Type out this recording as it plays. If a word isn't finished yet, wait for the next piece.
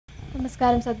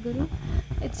Namaskaram, Sadhguru.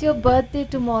 It's your birthday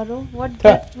tomorrow. What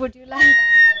gift would you like?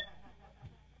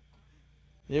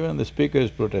 Even the speaker is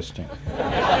protesting.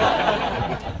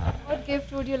 What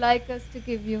gift would you like us to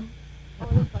give you, all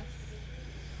of us?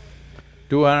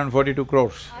 242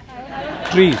 crores.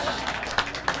 Trees.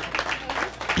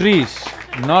 Trees,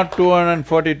 not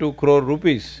 242 crore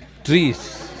rupees,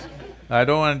 trees. I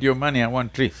don't want your money, I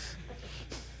want trees.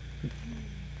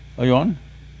 Are you on?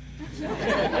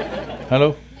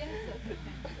 Hello?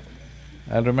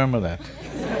 I'll remember that.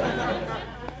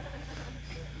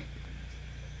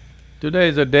 Today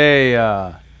is a day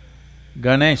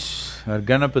Ganesh or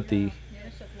Ganapati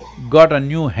got a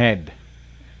new head.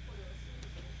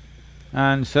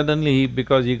 And suddenly,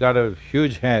 because he got a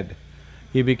huge head,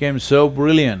 he became so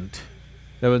brilliant,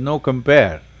 there was no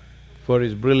compare for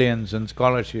his brilliance and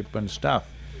scholarship and stuff.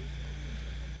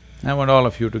 I want all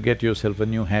of you to get yourself a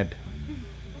new head.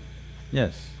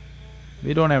 Yes,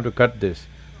 we don't have to cut this,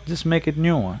 just make it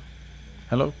new, huh?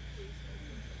 Hello?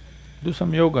 Do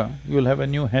some yoga, you'll have a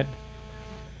new head.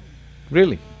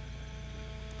 Really.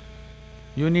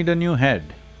 You need a new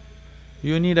head.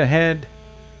 You need a head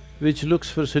which looks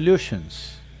for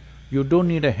solutions. You don't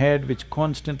need a head which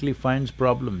constantly finds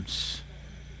problems.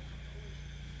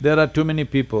 There are too many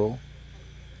people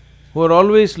who are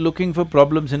always looking for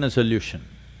problems in a solution,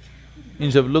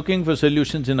 instead of looking for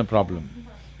solutions in a problem.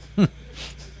 There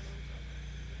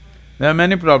are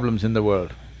many problems in the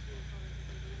world.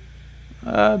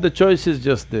 The choice is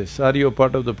just this, are you a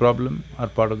part of the problem or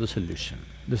part of the solution?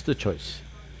 This is the choice.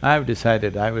 I have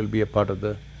decided I will be a part of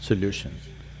the solution.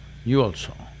 You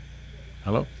also.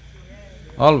 Hello?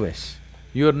 Always.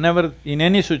 You are never in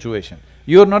any situation,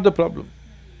 you are not the problem.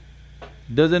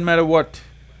 Doesn't matter what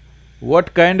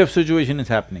kind of situation is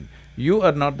happening, you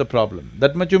are not the problem.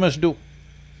 That much you must do.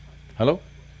 Hello?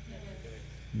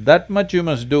 That much you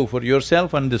must do for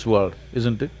yourself and this world,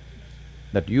 isn't it?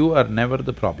 That you are never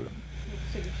the problem.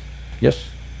 Yes?